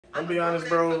I'm be honest,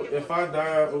 bro. If I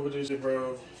die over this shit,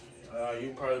 bro,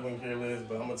 you probably wouldn't care less.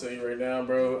 But I'm gonna tell you right now,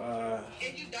 bro.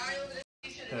 If you die over this,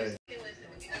 you should have just listen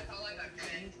to me. That's all I got to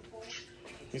say.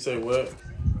 You say what?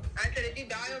 I said if you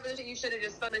die over this shit, you should have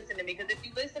just listened to me. Because if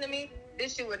you listen to me,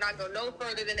 this shit would not go no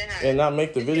further than it has. And not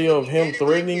make the video of him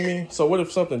threatening me. So what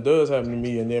if something does happen to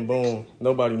me and then boom,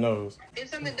 nobody knows? If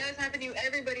something does happen to you,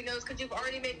 everybody knows because you've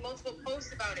already made multiple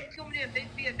posts about it. If you want me to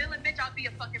be a villain, bitch, I'll be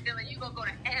a fucking villain. You gonna go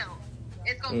to hell.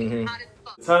 It's gonna be hot as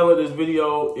fuck. The title of this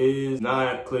video is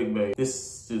not clickbait.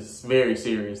 This is very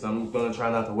serious. I'm gonna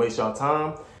try not to waste y'all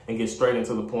time and get straight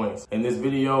into the points. In this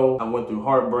video, I went through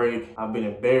heartbreak. I've been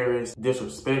embarrassed,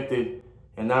 disrespected,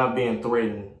 and now I'm being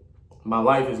threatened. My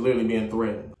life is literally being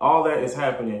threatened. All that is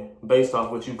happening based off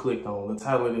what you clicked on. The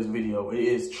title of this video, it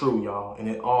is true, y'all, and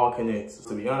it all connects.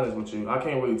 To be honest with you, I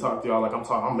can't really talk to y'all like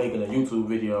I'm making a YouTube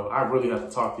video. I really have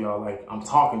to talk to y'all like I'm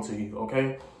talking to you,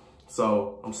 okay?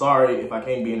 So I'm sorry if I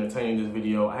can't be entertaining this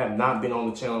video. I have not been on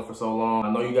the channel for so long.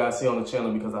 I know you guys see on the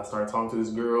channel because I started talking to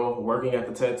this girl, working at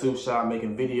the tattoo shop,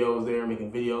 making videos there,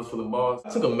 making videos for the boss. I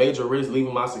took a major risk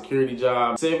leaving my security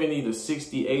job, 70 to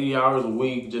 60, 80 hours a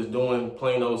week, just doing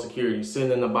plain old security,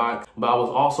 sitting in the box. But I was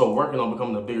also working on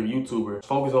becoming a bigger YouTuber.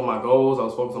 Focused on my goals, I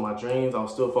was focused on my dreams. I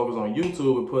was still focused on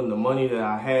YouTube and putting the money that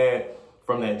I had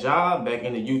from that job back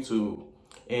into YouTube.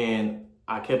 And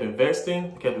I kept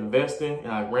investing,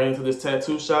 and I ran into this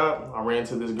tattoo shop. I ran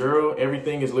into this girl.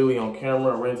 Everything is literally on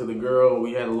camera. I ran into the girl.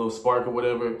 We had a little spark or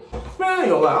whatever. Man, I ain't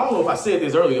gonna lie. I don't know if I said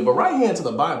this earlier, but right here into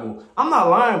the Bible, I'm not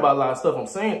lying about a lot of stuff I'm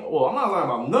saying. Well, I'm not lying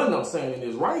about nothing I'm saying in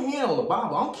this. Right here on the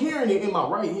Bible, I'm carrying it in my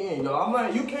right hand,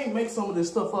 y'all. You can't make some of this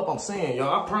stuff up I'm saying,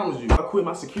 y'all. I promise you. I quit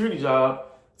my security job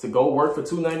to go work for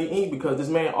 290 Inc. because this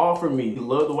man offered me. He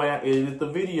loved the way I edited the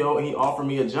video and he offered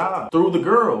me a job through the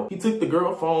girl. He took the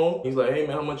girl phone. He's like, hey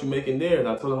man, how much you making there? And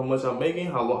I told him how much I'm making,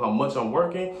 how much I'm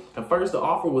working. At first the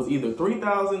offer was either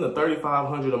 $3,000 to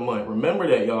 $3,500 a month. Remember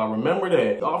that, y'all. Remember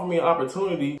that. He offered me an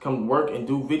opportunity to come work and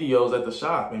do videos at the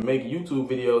shop and make YouTube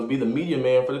videos, be the media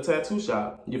man for the tattoo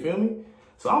shop. You feel me?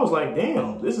 So I was like,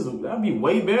 damn, that'd be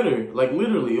way better. Like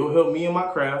literally, it'll help me in my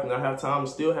craft and I have time,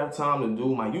 still have time to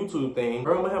do my YouTube thing. I'm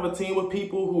gonna have a team of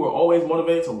people who are always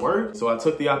motivated to work. So I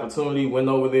took the opportunity, went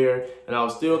over there, and I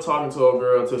was still talking to a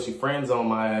girl until she friend zoned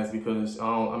my ass because,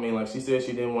 she said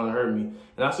she didn't want to hurt me.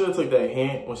 And I still took that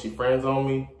hint when she friend zoned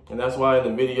me. And that's why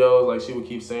in the videos, like she would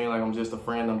keep saying like, I'm just a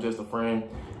friend,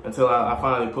 until I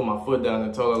finally put my foot down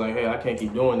and told her like, hey, I can't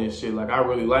keep doing this shit. Like I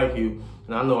really like you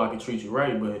and I know I can treat you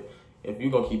right, but if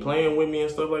you're gonna keep playing with me and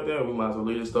stuff like that, we might as well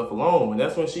leave this stuff alone. And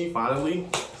that's when she finally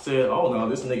said, oh no,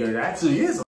 this nigga actually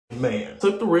is a man.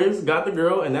 Took the risk, got the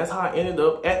girl, and that's how I ended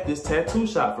up at this tattoo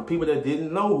shop. For people that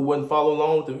didn't know, who wouldn't follow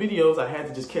along with the videos, I had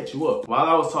to just catch you up. While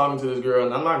I was talking to this girl,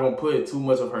 and I'm not gonna put too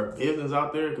much of her business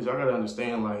out there, because y'all gotta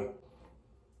understand, like,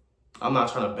 I'm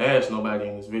not trying to bash nobody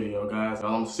in this video, guys.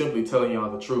 I'm simply telling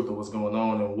y'all the truth of what's going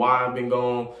on and why I've been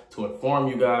gone, to inform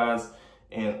you guys,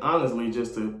 and honestly,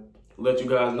 just to let you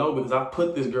guys know, because I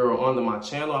put this girl onto my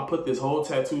channel. I put this whole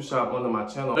tattoo shop onto my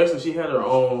channel. Especially she had her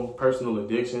own personal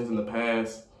addictions in the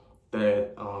past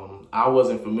that I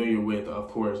wasn't familiar with, of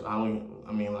course. I'm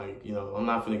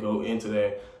not gonna go into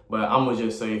that, but I'm gonna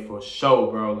just say for sure,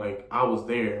 bro, like I was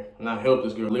there and I helped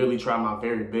this girl, literally tried my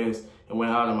very best and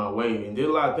went out of my way and did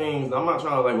a lot of things. I'm not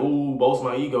trying to like, ooh, boast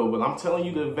my ego, but I'm telling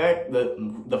you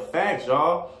the facts,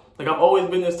 y'all. Like I've always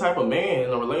been this type of man in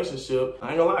a relationship. I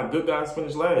ain't gonna lie, good guys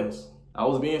finish last. I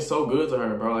was being so good to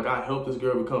her, bro. Like I helped this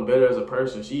girl become better as a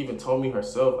person. She even told me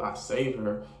herself I saved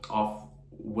her off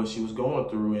what she was going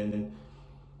through, and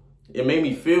it made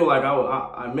me feel like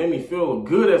I made me feel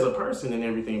good as a person and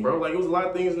everything, bro. Like it was a lot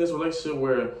of things in this relationship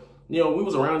where, we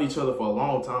was around each other for a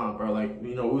long time, bro. Like,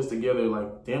 we was together,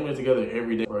 like damn near together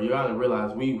every day, bro. You gotta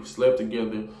realize we slept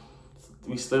together,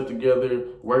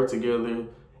 worked together,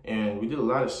 and we did a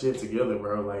lot of shit together,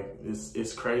 bro. Like,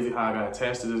 it's crazy how I got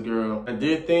attached to this girl. I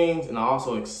did things, and I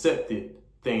also accepted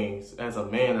things as a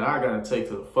man that I gotta take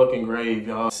to the fucking grave,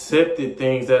 y'all. Accepted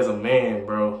things as a man,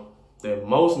 bro, that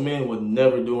most men would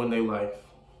never do in their life.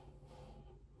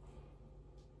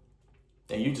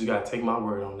 And you just gotta take my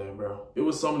word on that, bro. It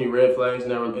was so many red flags in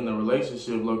the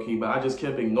relationship, low-key, but I just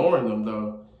kept ignoring them,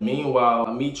 though.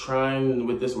 Meanwhile, me trying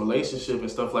with this relationship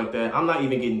and stuff like that, I'm not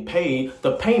even getting paid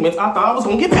the payments I thought I was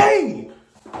gonna get paid.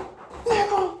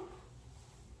 Nigga.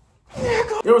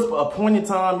 There was a point in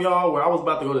time, y'all, where I was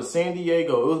about to go to San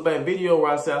Diego. It was that video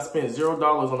where I said I spent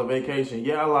 $0 on the vacation.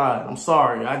 Yeah, I lied. I'm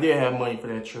sorry. I did have money for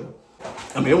that trip.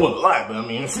 I mean, it wasn't a lot, but I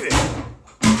mean, shit.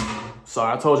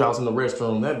 Sorry, I told you I was in the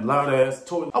restroom. That loud ass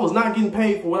toilet. I was not getting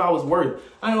paid for what I was worth.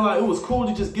 I ain't gonna lie, it was cool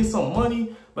to just get some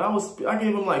money, but I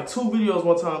gave him like 2 videos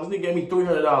one time. This nigga gave me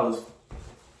 $300.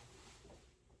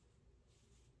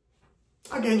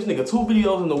 I gave this nigga 2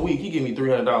 videos in a week. He give me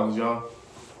 $300, y'all.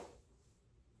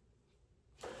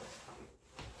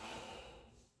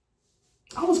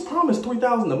 I was promised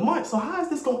 $3,000 a month, so how is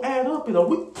this gonna add up in a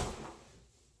week?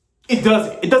 It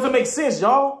doesn't. It doesn't make sense,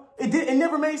 y'all. It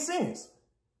never made sense.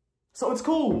 So it's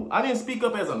cool. I didn't speak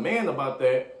up as a man about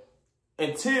that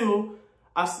until we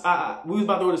was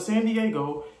about to go to San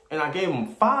Diego, and I gave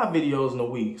him 5 videos in a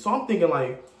week. So I'm thinking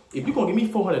like, if you're gonna give me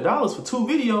 $400 for 2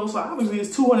 videos, so obviously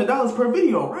it's $200 per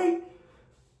video, right?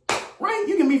 Right?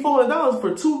 You give me $400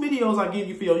 for 2 videos I give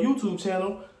you for your YouTube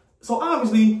channel. So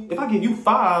obviously, if I give you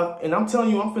 5 and I'm telling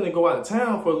you I'm finna go out of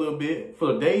town for a little bit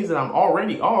for the days that I'm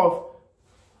already off,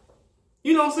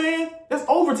 you know what I'm saying? That's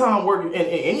overtime work in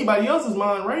anybody else's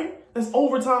mind, right? That's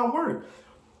overtime work.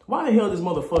 Why the hell this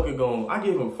motherfucker going? I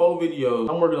gave him 4 videos.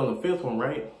 I'm working on the 5th one,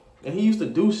 right? And he used to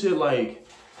do shit like,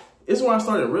 it's when I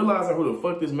started realizing who the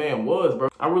fuck this man was, bro.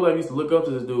 I really used to look up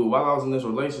to this dude while I was in this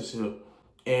relationship.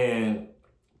 And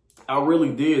I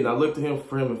really did. And I looked to him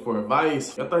for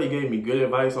advice. I thought he gave me good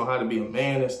advice on how to be a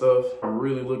man and stuff. I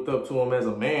really looked up to him as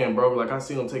a man, bro. Like, I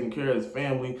seen him taking care of his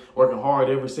family, working hard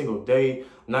every single day,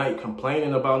 not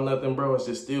complaining about nothing, bro. It's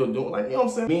just still doing, like, you know what I'm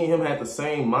saying? Me and him had the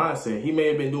same mindset. He may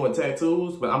have been doing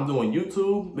tattoos, but I'm doing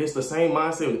YouTube. It's the same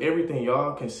mindset with everything,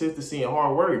 y'all. Consistency and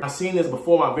hard work. I seen this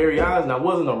before my very eyes, and I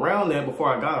wasn't around that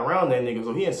before I got around that nigga.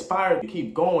 So he inspired me to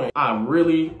keep going. I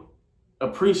really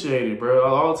appreciate it, bro.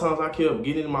 All the times I kept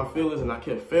getting in my feelings and I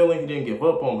kept failing, he didn't give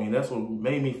up on me. And that's what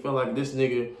made me feel like this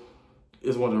nigga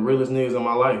is one of the realest niggas in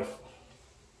my life.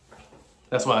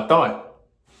 That's what I thought.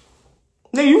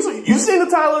 Nigga, you seen the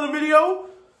title of the video?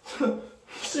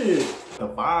 Shit. The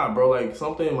vibe, bro. Like,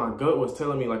 something in my gut was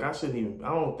telling me, like, I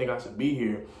don't think I should be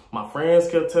here. My friends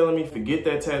kept telling me, forget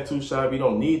that tattoo shop. You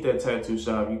don't need that tattoo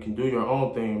shop. You can do your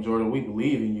own thing, Jordan. We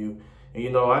believe in you. And, you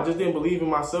know, I just didn't believe in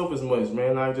myself as much,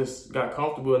 man. I just got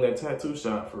comfortable in that tattoo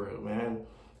shop for real, man.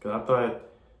 Because I thought,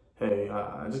 hey,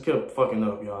 I just kept fucking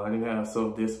up, y'all. I didn't have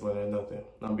self-discipline or nothing.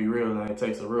 I'll be real, and it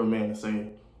takes a real man to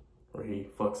say where he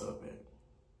fucks up at.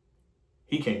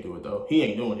 He can't do it, though. He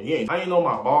ain't doing it. I ain't know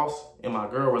my boss and my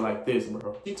girl were like this,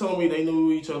 bro. She told me they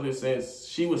knew each other since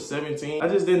she was 17. I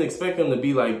just didn't expect them to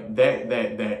be like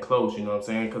that close, you know what I'm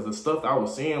saying? Because the stuff I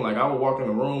was seeing, like, I would walk in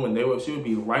the room and she would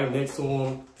be right next to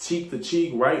him, cheek to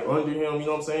cheek, right under him, you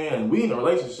know what I'm saying? And we in a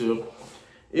relationship.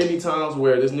 It'd be times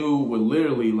where this dude would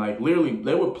literally,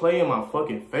 they would play in my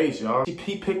fucking face, y'all.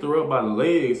 He picked her up by the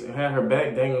legs and had her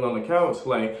back dangling on the couch,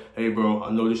 like, hey, bro,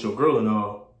 I know this your girl and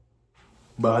all,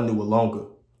 but I knew it longer.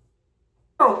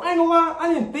 Bro, I ain't gonna lie,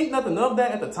 I didn't think nothing of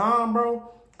that at the time,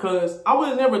 bro. Cause I would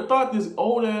have never thought this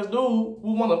old ass dude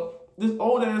this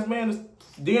old ass man, this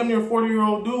damn near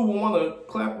 40-year-old dude would wanna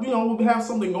clap, you know, would have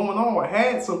something going on or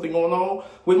had something going on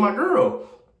with my girl.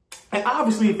 And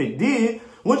obviously if it did,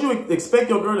 would you expect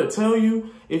your girl to tell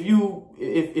you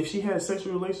if she had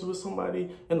sexual relations with somebody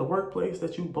in the workplace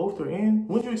that you both are in?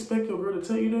 Would you expect your girl to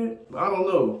tell you that? I don't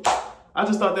know. I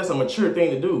just thought that's a mature thing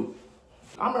to do.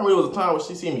 I remember it was a time where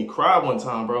she seen me cry one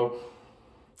time, bro.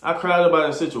 I cried about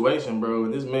a situation, bro.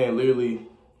 And this man literally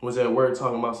was at work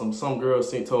talking about some girl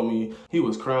told me he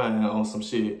was crying on some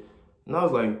shit. And I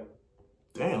was like,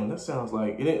 damn, that sounds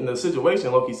like, in the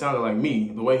situation, low-key sounded like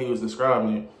me, the way he was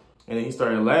describing it. And then he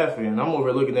started laughing. And I'm over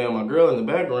here looking at my girl in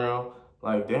the background,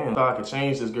 like, damn, I thought I could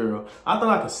change this girl. I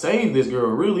thought I could save this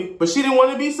girl, really. But she didn't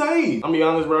want to be saved. I'll be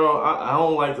honest, bro. I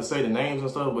don't like to say the names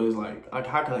and stuff, but it's like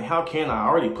how can I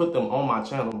already put them on my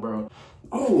channel, bro?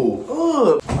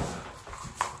 Oh,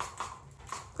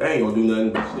 They ain't gonna do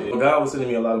nothing but shit. God was sending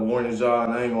me a lot of warnings, y'all,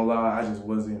 and I ain't gonna lie, I just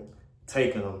wasn't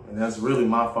taking them. And that's really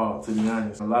my fault, to be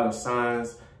honest. A lot of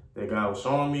signs that God was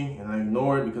showing me, and I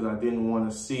ignored because I didn't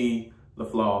want to see the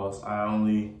flaws. I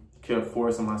only kept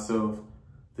forcing myself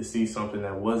to see something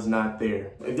that was not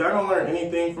there. If y'all gonna learn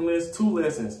anything from this, 2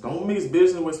 lessons. Don't mix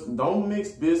business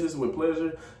with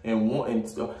pleasure and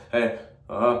stuff. Hey,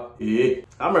 yeah.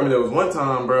 I remember there was one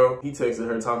time, bro, he texted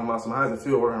her talking about how does it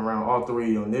feel working around all 3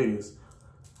 of your niggas.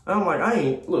 And I'm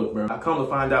like, look, bro, I come to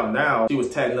find out now, she was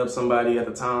tatting up somebody at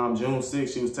the time, June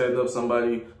 6th, she was tatting up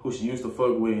somebody who she used to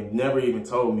fuck with and never even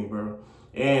told me, bro.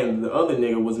 And the other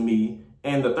nigga was me.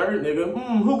 And the third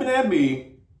nigga, who can that be?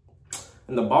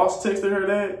 And the boss texted her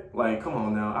that. Like, come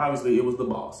on now. Obviously, it was the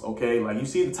boss, okay? Like, you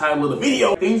see the title of the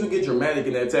video. Things would get dramatic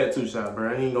in that tattoo shop,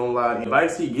 bro. I ain't gonna lie. The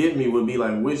advice he give me would be,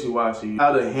 like, wishy-washy.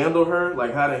 How to handle her,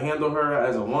 like, how to handle her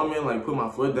as a woman, like, put my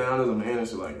foot down as a man and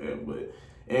shit like that.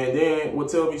 And then would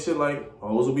tell me shit like,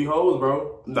 hoes will be hoes,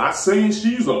 bro. Not saying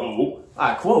she's a hoe.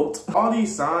 I quote. All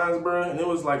these signs, bro, and it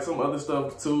was like some other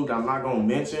stuff too that I'm not gonna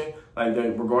mention, like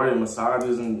that regarding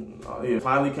massages, and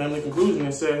finally came to the conclusion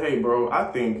and said, hey, bro, I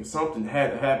think something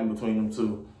had to happen between them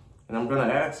two. And I'm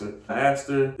gonna ask her. I asked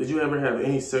her, did you ever have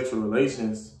any sexual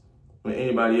relations with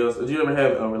anybody else? Did you ever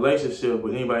have a relationship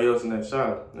with anybody else in that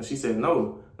shop? And she said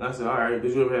no. And I said, all right,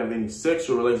 did you ever have any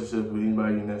sexual relationships with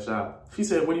anybody in that shop? She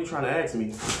said, what are you trying to ask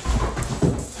me?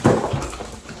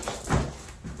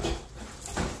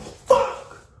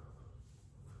 Fuck!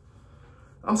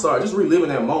 I'm sorry, just reliving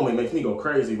that moment makes me go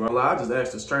crazy, bro. Like, I just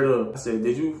asked her straight up. I said,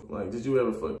 did you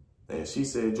ever fuck? And she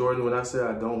said, Jordan, when I said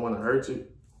I don't want to hurt you.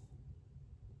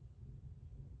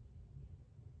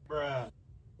 Bruh.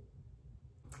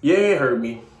 Yeah, it hurt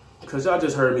me. Because y'all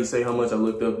just heard me say how much I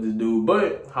looked up this dude.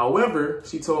 But, however,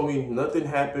 she told me nothing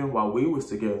happened while we was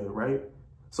together, right?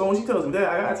 So when she tells me that,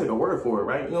 I gotta take a word for it,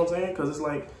 right? You know what I'm saying? Because it's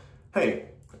like, hey,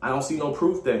 I don't see no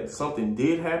proof that something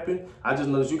did happen. I just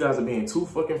know that you guys are being too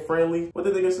fucking friendly. What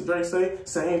did Mr. Drake say?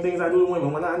 Same things I do to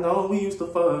women when I know we used to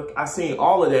fuck. I seen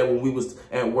all of that when we was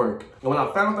at work. And when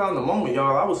I found out in the moment,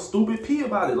 y'all, I was stupid P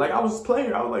about it. Like, I was a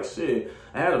player. I was like, shit.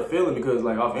 I had a feeling because,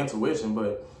 like, off intuition,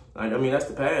 but... like, I mean, that's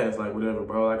the past, like, whatever,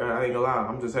 bro. Like, I ain't gonna lie.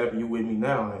 I'm just happy you with me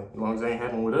now. And as long as it ain't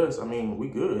happening with us, I mean, we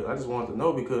good. I just wanted to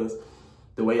know because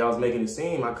the way y'all was making it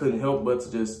seem, I couldn't help but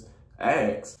to just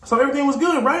ask. So everything was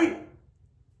good, right?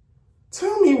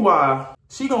 Tell me why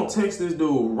she gonna text this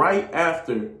dude right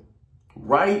after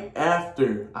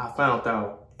I found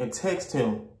out and text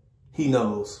him he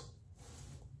knows.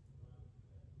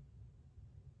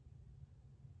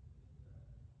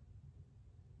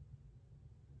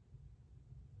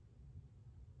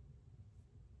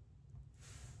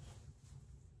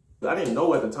 I didn't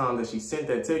know at the time that she sent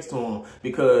that text to him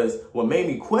because what made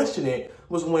me question it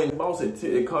was when the boss had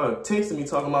texted me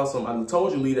talking about I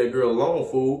told you leave that girl alone,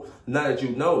 fool. Now that you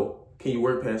know, can you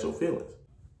work past your feelings?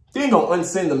 You ain't gonna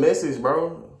unsend the message,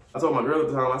 bro. I told my girl at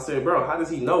the time, I said, bro, how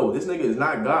does he know? This nigga is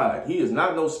not God. He is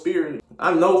not no spirit.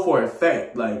 I know for a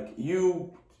fact, like,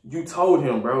 you told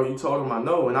him, bro. You told him I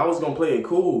know. And I was gonna play it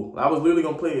cool. I was literally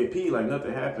gonna play it P like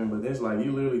nothing happened. But it's like,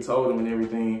 you literally told him and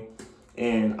everything.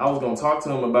 And I was going to talk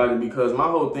to him about it because my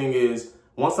whole thing is,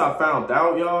 once I found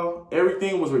out, y'all,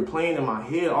 everything was replaying in my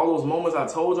head. All those moments I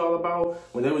told y'all about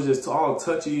when they was just all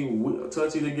touchy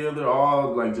together,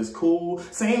 all like just cool.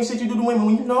 Same shit you do to women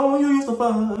when you know you used to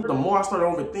fuck. The more I started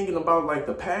overthinking about like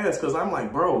the past, because I'm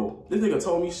like, bro, this nigga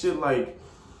told me shit like,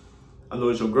 I know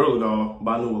it's your girl and all,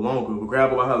 but I knew her longer. But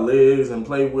grab her by her legs and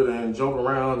play with her and joke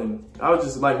around. And I was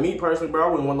just like, me personally, bro, I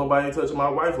wouldn't want nobody touching my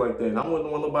wife like that. And I wouldn't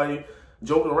want nobody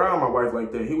joking around my wife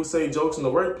like that. He would say jokes in the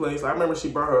workplace. I remember she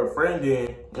brought her friend in,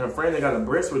 and her friend that got a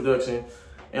breast reduction.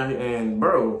 And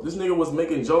bro, this nigga was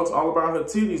making jokes all about her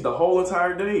titties the whole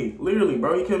entire day. Literally,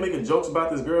 bro, he kept making jokes about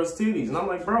this girl's titties. And I'm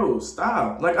like, bro,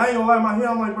 stop. Like, I ain't gonna lie, in my head,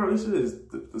 I'm like, bro, this shit is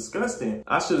disgusting.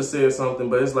 I should have said something,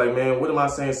 but it's like, man, what am I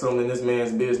saying something in this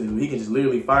man's business? He can just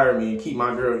literally fire me and keep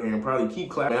my girl here and probably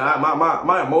keep clapping.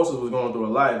 My emotions was going through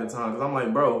a lot at the time. Cause I'm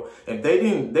like, bro, if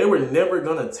they were never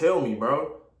gonna tell me,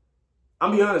 bro.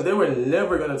 I'll be honest, they were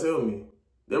never gonna tell me.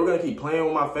 They were gonna keep playing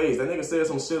with my face. That nigga said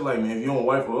some shit like, man, if you don't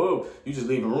wife her up, you just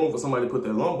leave a room for somebody to put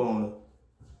that lump on her.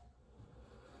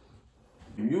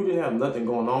 If you didn't have nothing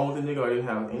going on with the nigga or didn't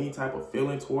have any type of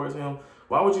feeling towards him,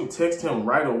 why would you text him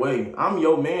right away? I'm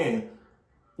your man.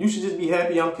 You should just be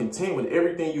happy I'm content with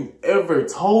everything you've ever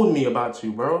told me about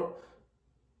you, bro.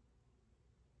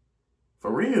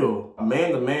 For real.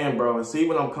 Man to man, bro. And see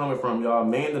where I'm coming from, y'all.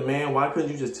 Man to man, why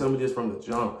couldn't you just tell me this from the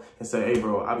jump and say, hey,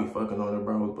 bro, I be fucking on her,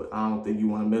 bro, but I don't think you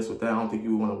want to mess with that. I don't think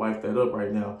you would want to wipe that up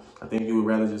right now. I think you would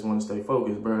rather just want to stay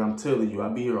focused, bro. I'm telling you, I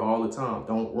be here all the time.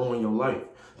 Don't ruin your life.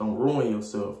 Don't ruin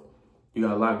yourself. You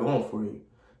got a lot going for you.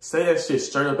 Say that shit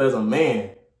straight up as a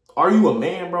man. Are you a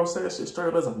man, bro? Say that shit straight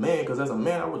up as a man, because as a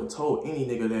man, I would have told any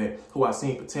nigga that who I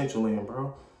seen potential in,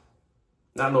 bro.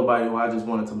 Not nobody who I just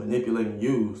wanted to manipulate and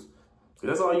use.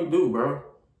 That's all you do, bro.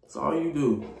 That's all you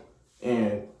do.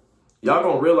 And y'all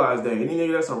gonna realize that. Any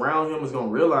nigga that's around him is gonna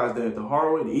realize that the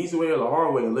hard way, the easy way or the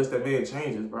hard way, unless that man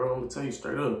changes, bro. I'm gonna tell you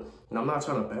straight up. And I'm not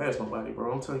trying to bash nobody,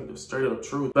 bro. I'm telling you the straight up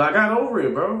truth. But I got over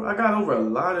it, bro. I got over a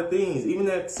lot of things. Even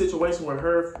that situation with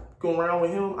her going around with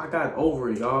him, I got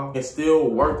over it, y'all. And still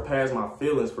worked past my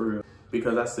feelings for real.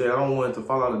 Because I said I don't want it to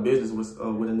fall out of business with a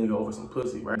nigga over some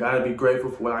pussy, right? Gotta be grateful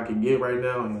for what I can get right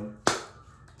now and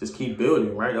just keep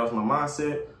building, right? That was my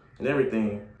mindset and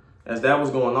everything. As that was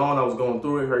going on, I was going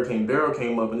through it. Hurricane Beryl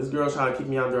came up, and this girl trying to keep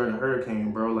me out during the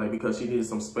hurricane, bro. Like, because she needed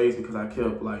some space because I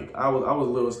kept, like, I was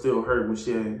a little still hurt when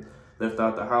she had left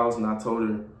out the house, and I told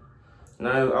her, And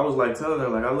I was like telling her,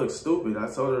 like, I look stupid.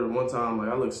 I told her one time, like,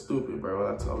 I look stupid, bro.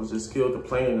 I was just still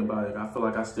complaining about it. I feel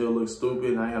like I still look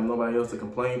stupid and I have nobody else to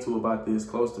complain to about this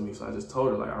close to me. So I just told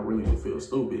her, like, I really do feel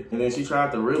stupid. And then she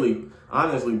tried to really,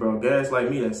 honestly, bro, gaslight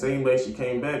me. That same day she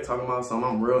came back talking about something,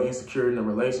 I'm real insecure in the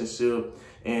relationship.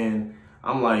 And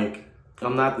I'm like,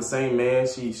 I'm not the same man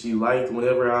she liked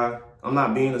whenever I'm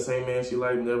not being the same man she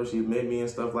liked whenever she met me and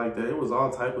stuff like that. It was all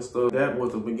type of stuff. That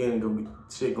was the beginning of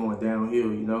shit going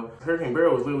downhill, you know? Hurricane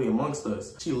Beryl was literally amongst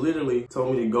us. She literally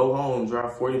told me to go home,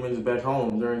 drive 40 minutes back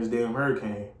home during this damn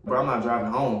hurricane. Bro, I'm not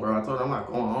driving home, bro. I told her I'm not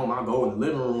going home. I'll go in the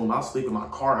living room. I'll sleep in my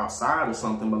car outside or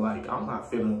something, but like, I'm not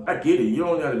feeling, I get it. You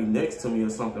don't gotta be next to me or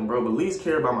something, bro, but at least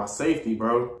care about my safety,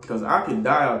 bro. Because I could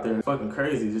die out there fucking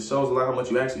crazy. It just shows a lot how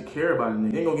much you actually care about it.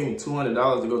 And you ain't gonna give me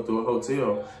 $200 to go through a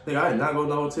hotel. Nigga, I did not go to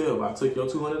no hotel, but I took your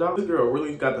 $200. This girl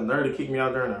really got the nerve to kick me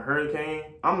out during a hurricane.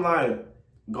 I'm not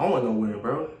going nowhere,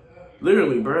 bro.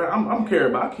 Literally, bro. I'm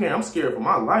scared for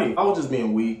my life. I was just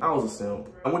being weak. I was a simp.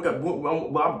 I went up,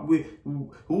 whoa,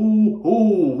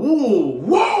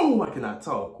 I cannot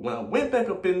talk. When I went back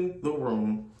up in the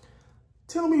room,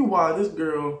 tell me why this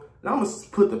girl, and I'm gonna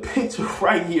put the picture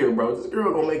right here, bro. This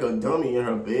girl gonna make a dummy in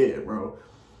her bed, bro.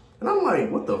 And I'm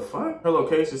like, what the fuck? Her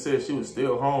location said she was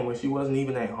still home and she wasn't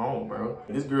even at home, bro.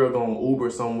 This girl gonna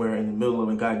Uber somewhere in the middle of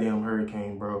a goddamn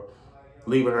hurricane, bro.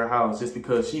 Leaving her house just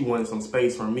because she wanted some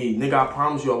space from me. Nigga, I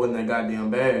promise you I wasn't that goddamn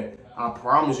bad. I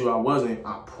promise you I wasn't.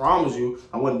 I promise you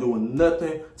I wasn't doing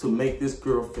nothing to make this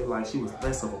girl feel like she was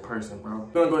less of a person, bro.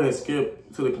 I'm gonna go ahead and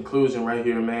skip to the conclusion right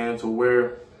here, man, to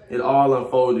where it all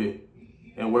unfolded.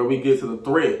 And where we get to the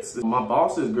threats. My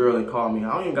boss's girl that called me,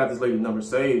 I don't even got this lady number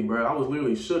saved, bro. I was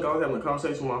literally shook. I was having a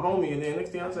conversation with my homie, and then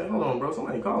next thing I said, hold on, bro,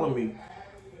 somebody calling me.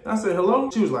 I said, hello?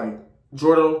 She was like,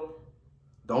 Jordan,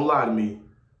 don't lie to me.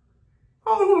 I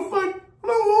was like, who the fuck?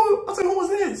 I said, who was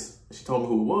this? She told me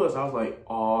who it was. I was like,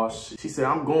 oh, shit. She said,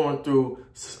 I'm going through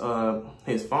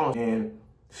his phone. And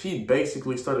she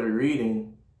basically started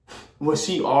reading what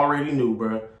she already knew,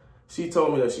 bro. She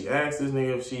told me that she asked this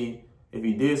nigga if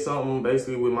he did something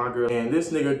basically with my girl, and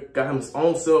this nigga got his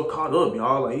own self caught up,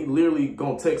 y'all. Like, he literally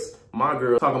gonna text my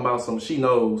girl talking about some she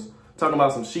knows.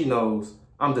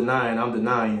 I'm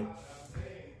denying.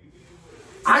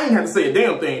 I ain't have to say a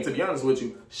damn thing, to be honest with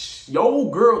you.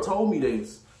 Your girl told me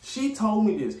this. She told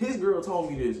me this. His girl told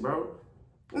me this, bro.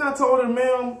 And I told her,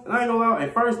 ma'am, and I ain't gonna lie,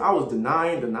 at first I was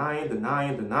denying,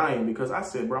 because I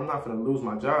said, bro, I'm not gonna lose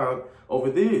my job over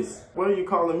this. What are you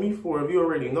calling me for if you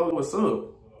already know what's up?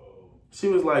 She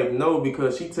was like, no,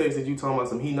 because she texted you talking about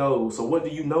some he knows. So what do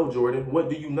you know, Jordan? What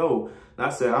do you know? And I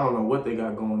said, I don't know what they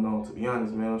got going on, to be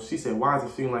honest, man. She said, why does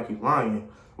it seem like you're lying?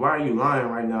 Why are you lying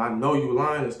right now? I know you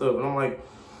lying and stuff. And I'm like,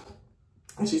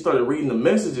 and she started reading the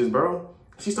messages, bro.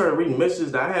 She started reading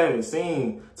messages that I haven't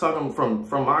seen, talking from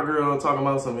my girl, talking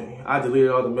about something. I deleted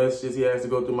all the messages. He has to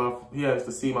go through he has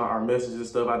to see our messages and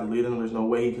stuff. I deleted them. There's no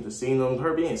way he could have seen them.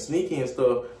 Her being sneaky and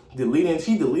stuff.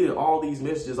 She deleted all these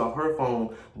messages off her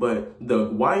phone, but the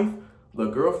wife,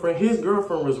 his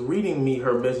girlfriend was reading me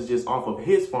her messages off of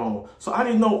his phone. So I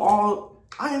didn't know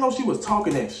she was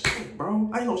talking that shit, bro.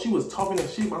 I didn't know she was talking that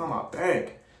shit behind my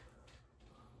back.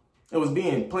 It was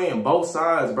playing both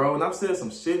sides, bro. And I've said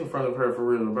some shit in front of her for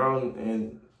real, bro.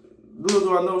 And little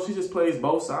do I know, she just plays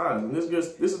both sides. And this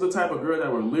is the type of girl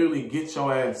that will literally get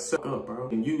your ass sucked up, bro,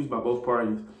 and used by both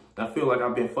parties. I feel like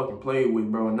I've been fucking played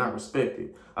with, bro, and not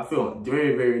respected. I feel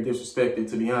very, very disrespected,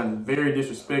 to be honest. Very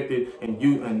disrespected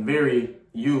and very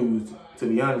used, to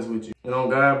be honest with you. And on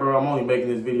God, bro, I'm only making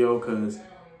this video because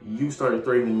you started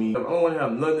threatening me. I don't want to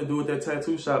have nothing to do with that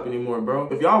tattoo shop anymore, bro.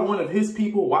 If y'all one of his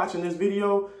people watching this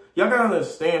video, y'all gotta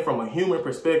understand from a human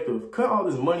perspective. Cut all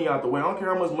this money out the way. I don't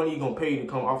care how much money you gonna pay to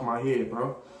come off my head,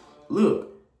 bro. Look,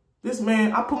 this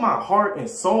man, I put my heart and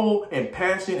soul and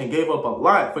passion and gave up a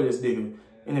lot for this nigga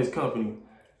in his company.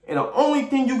 And the only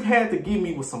thing you had to give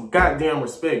me was some goddamn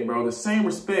respect, bro. The same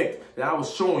respect that I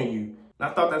was showing you. And I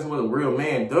thought that's what a real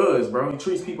man does, bro. He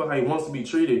treats people how he wants to be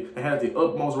treated and has the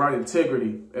utmost right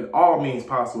integrity at all means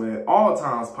possible, at all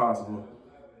times possible.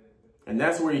 And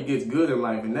that's where he gets good in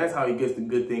life. And that's how he gets the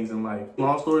good things in life.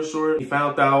 Long story short, he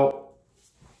found out.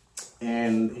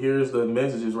 And here's the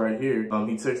messages right here. He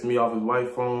texted me off his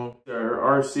wife's phone.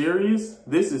 Are serious?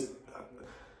 This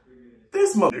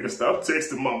motherfucker, stop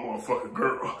texting my motherfucking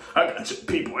girl. I got your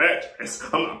people address.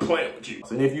 I'm not playing with you.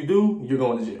 And if you do, you're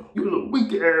going to jail. You little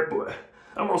weak ass boy.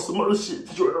 I'm on some other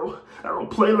shit, Jordan. I don't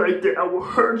play like that. I will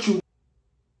hurt you.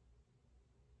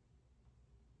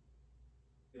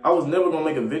 I was never going to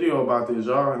make a video about this,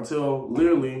 y'all, until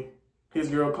literally his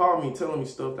girl called me telling me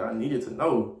stuff that I needed to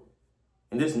know.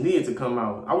 And this needed to come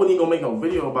out. I wasn't even gonna make no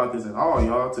video about this at all,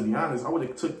 y'all. To be honest, I would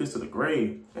have took this to the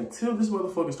grave until this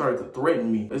motherfucker started to threaten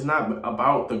me. It's not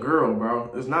about the girl, bro.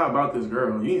 It's not about this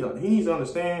girl. He needs to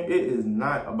understand it is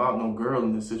not about no girl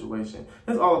in this situation.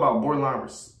 It's all about borderline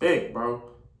respect, bro.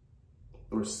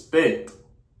 Respect.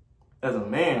 As a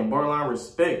man, borderline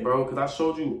respect, bro. Because I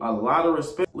showed you a lot of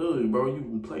respect. Literally, bro,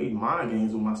 you played mind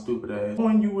games with my stupid ass.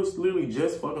 When you was literally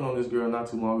just fucking on this girl not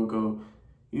too long ago,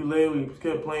 you literally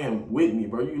kept playing with me,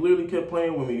 bro. You literally kept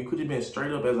playing with me. You could have been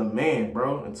straight up as a man,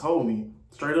 bro, and told me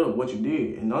straight up what you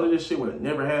did. And none of this shit would have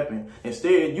never happened.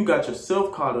 Instead, you got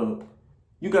yourself caught up.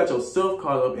 You got yourself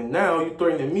caught up, and now you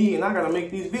threatening me, and I got to make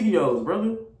these videos,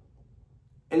 brother.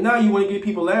 And now you want to get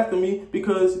people after me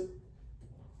because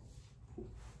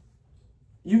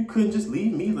you couldn't just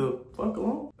leave me the fuck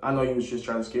alone. I know you was just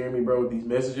trying to scare me, bro, with these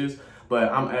messages, but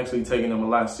I'm actually taking them a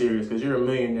lot serious because you're a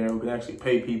millionaire who can actually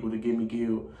pay people to get me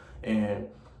killed. And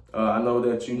I know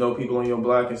that you know people on your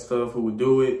block and stuff who would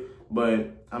do it,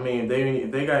 but I mean,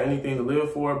 if they got anything to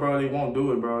live for, bro, they won't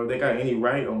do it, bro. If they got any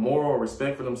right or moral or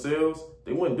respect for themselves,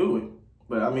 they wouldn't do it.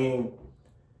 But I mean,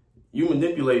 you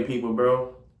manipulate people,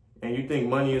 bro, and you think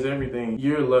money is everything.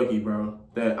 You're lucky, bro,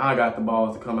 that I got the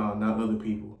balls to come out, not other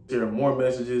people. There are more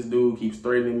messages, dude keeps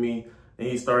threatening me. And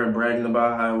he started bragging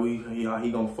about how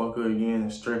he gonna fuck her again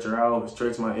and stretch her out, and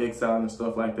stretch my ex out and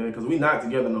stuff like that. Because we not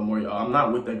together no more, y'all. I'm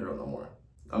not with that girl no more.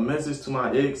 A message to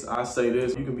my ex, I say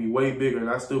this: you can be way bigger, and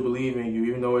I still believe in you,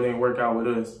 even though it didn't work out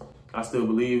with us. I still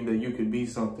believe that you could be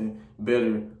something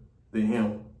better than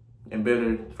him and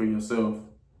better for yourself.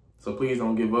 So please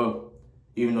don't give up,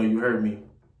 even though you hurt me.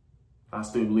 I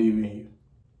still believe in you,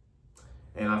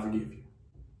 and I forgive you.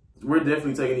 We're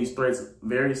definitely taking these threats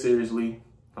very seriously.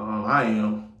 I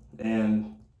am,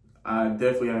 and I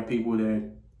definitely have people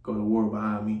that go to war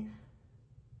behind me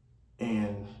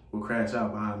and will crash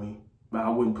out behind me, but I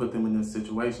wouldn't put them in this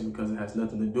situation because it has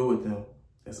nothing to do with them.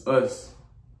 It's us,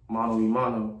 mano y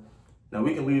mano. Now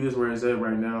we can leave this where it's at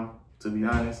right now, to be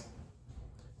honest.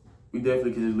 We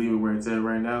definitely could just leave it where it's at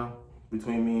right now,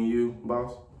 between me and you,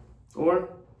 boss. Or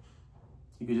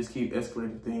you could just keep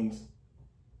escalating things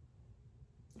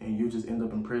and you just end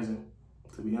up in prison,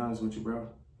 to be honest with you, bro.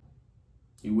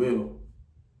 You will.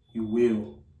 You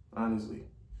will, honestly.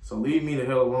 So leave me the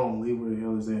hell alone. Leave where the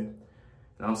hell is at. And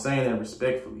I'm saying that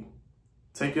respectfully.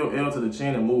 Take your L to the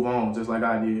chin and move on, just like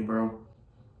I did, bro.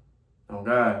 Oh,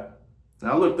 God.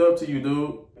 Now, I looked up to you,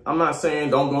 dude. I'm not saying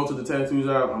don't go to the tattoo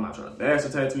shop. I'm not trying to bash the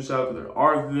tattoo shop because there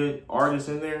are good artists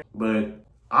in there. But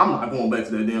I'm not going back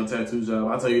to that damn tattoo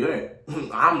shop. I'll tell you that.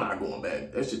 I'm not going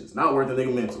back. That shit is not worth the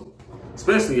nigga mental.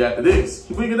 Especially after this.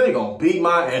 You figure they gonna beat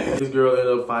my ass. This girl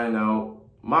ended up finding out.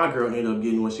 My girl ended up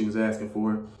getting what she was asking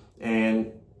for.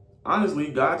 And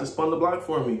honestly, God just spun the block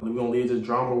for me. We're gonna leave this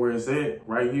drama where it's at,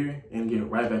 right here, and get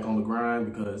right back on the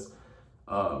grind because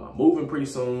I'm moving pretty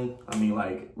soon. I mean,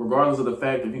 like, regardless of the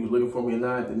fact if he was looking for me or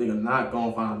not, the nigga not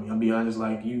gonna find me. I'll be honest,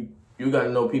 like, you gotta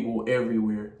know people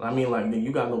everywhere. I mean, like, nigga,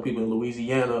 you gotta know people in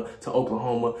Louisiana, to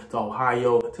Oklahoma, to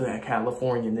Ohio, to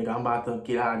California, nigga. I'm about to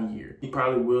get out of here. He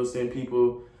probably will send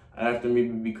people after me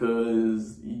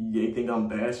because they think I'm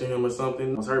bashing him or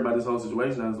something. I was hurt about this whole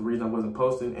situation. That was the reason I wasn't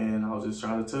posting, and I was just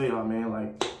trying to tell y'all, man,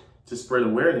 like, just spread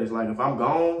awareness. Like, if I'm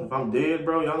gone, if I'm dead,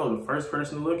 bro, y'all know the first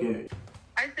person to look at.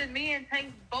 I said me and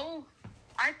Tank both.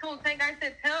 I told Tank, I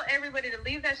said, tell everybody to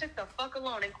leave that shit the fuck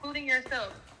alone, including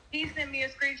yourself. He sent me a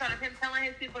screenshot of him telling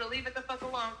his people to leave it the fuck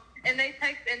alone. And they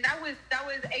texted, and that was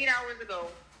 8 hours ago.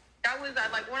 That was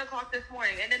at like 1 o'clock this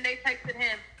morning. And then they texted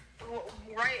him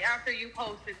right after you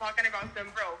posted talking about some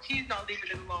bro. He's not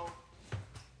leaving it alone.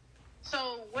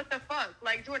 So what the fuck?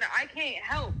 Like, Jordan, I can't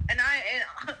help. And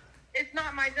it's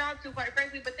not my job to, quite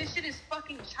frankly, but this shit is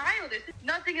fucking childish.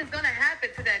 Nothing is gonna happen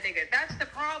to that nigga. That's the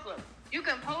problem. You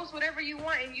can post whatever you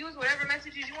want and use whatever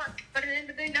messages you want, but at the end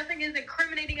of the day, nothing is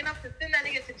incriminating enough to send that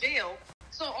nigga to jail.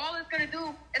 So all it's gonna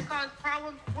do is cause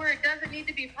problems where it doesn't need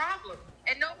to be problems.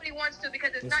 And nobody wants to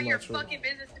because it's not your fucking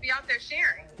business to be out there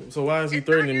sharing. So why is he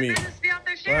threatening me?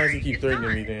 Why does he keep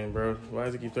threatening me then, bro? Why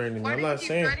does he keep threatening me? I'm not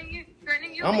saying.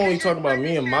 I'm only talking about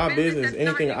me and my business.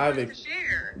 Anything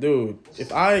dude,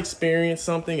 if I experience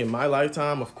something in my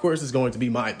lifetime, of course it's going to be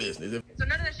my business. So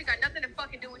none of that shit got nothing to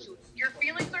fucking do with you. Your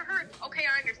feelings are hurt? Okay,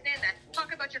 I understand that.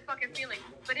 Talk about your fucking feelings.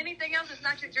 But anything else is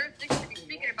not your jurisdiction to be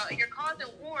speaking about. And you're causing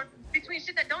war between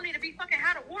shit that don't need to be fucking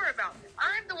had a war about.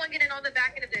 I'm the one getting on the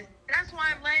back end of this. And that's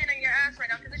why I'm laying on your ass right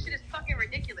now, because this shit is fucking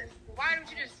ridiculous. Why don't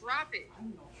you just drop it?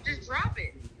 Just drop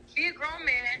it. Be a grown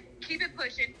man. Keep it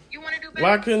pushing. You want to do better?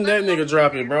 Why couldn't that nigga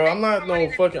drop it, bro? I'm not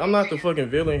the fucking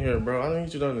villain here, bro. I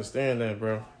need you to understand that,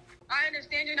 bro. I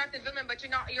understand you're not the villain, but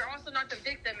you're also not the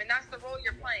victim, and that's the role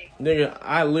you're playing. Nigga,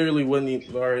 I literally wasn't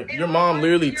even, alright. Your mom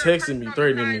literally texted me,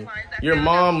 threatening me. Your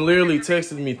mom literally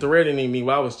texted me, threatening me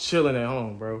while I was chilling at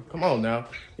home, bro. Come on now.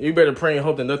 You better pray and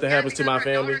hope that nothing happens to my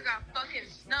family. Got fucking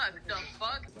snuck, the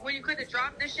fuck? When you could have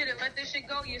dropped this shit and let this shit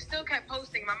go, you still kept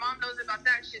posting. My mom knows about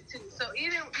that shit too. So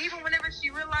even whenever she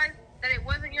realized that it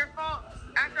wasn't your fault,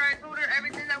 after I told her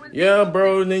everything that was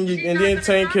bro, and then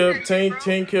Tank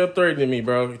kept threatening me,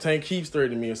 bro. Tank keeps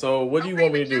threatening me. So what do you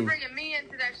want me to do? You're bringing me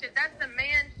into that shit. That's the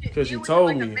man shit. Because you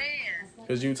told me.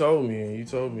 Because you told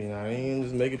me. I ain't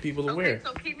just making people aware. Okay,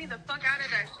 so keep me the fuck out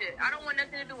of that shit. I don't want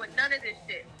nothing to do with none of this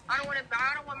shit. I don't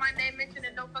want my name mentioned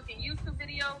in no fucking YouTube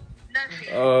video.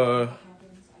 Nothing.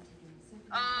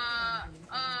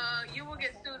 You will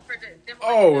get sued for this.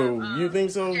 Oh, you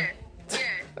think so? Yes.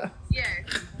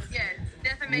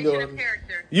 Defamation of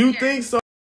character. You think so?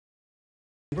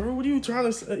 Bro, what are you trying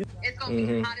to say? It's gonna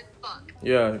be hot as fuck.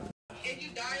 Yeah. If you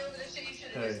die over this shit, you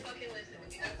should have just fucking listened to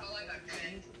me. That's all I got to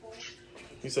say.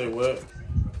 You say what?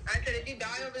 I said if you die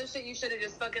over this shit, you should have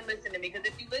just fucking listened to me. Because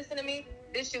if you listen to me,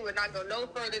 this shit would not go no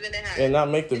further than it has. And not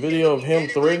make the video of him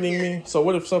threatening me? So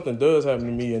what if something does happen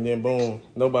to me and then boom,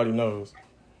 nobody knows?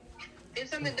 If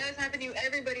something does happen to you,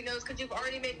 everybody knows because you've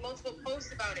already made multiple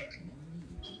posts about it.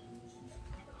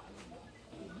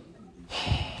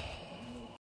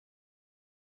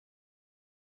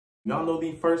 Y'all know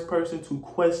the first person to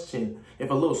question if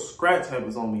a little scratch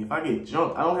happens on me, if I get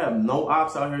jumped. I don't have no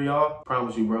ops out here, y'all.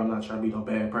 Promise you, bro, I'm not trying to be no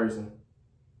bad person.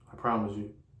 I promise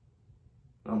you.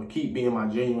 I'm going to keep being my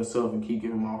genuine self and keep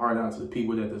giving my heart out to the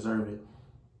people that deserve it.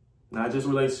 Not just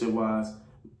relationship-wise.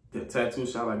 That tattoo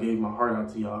shop, I gave my heart out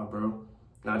to y'all, bro.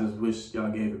 And I just wish y'all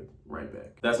gave it right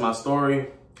back. That's my story.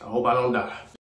 I hope I don't die.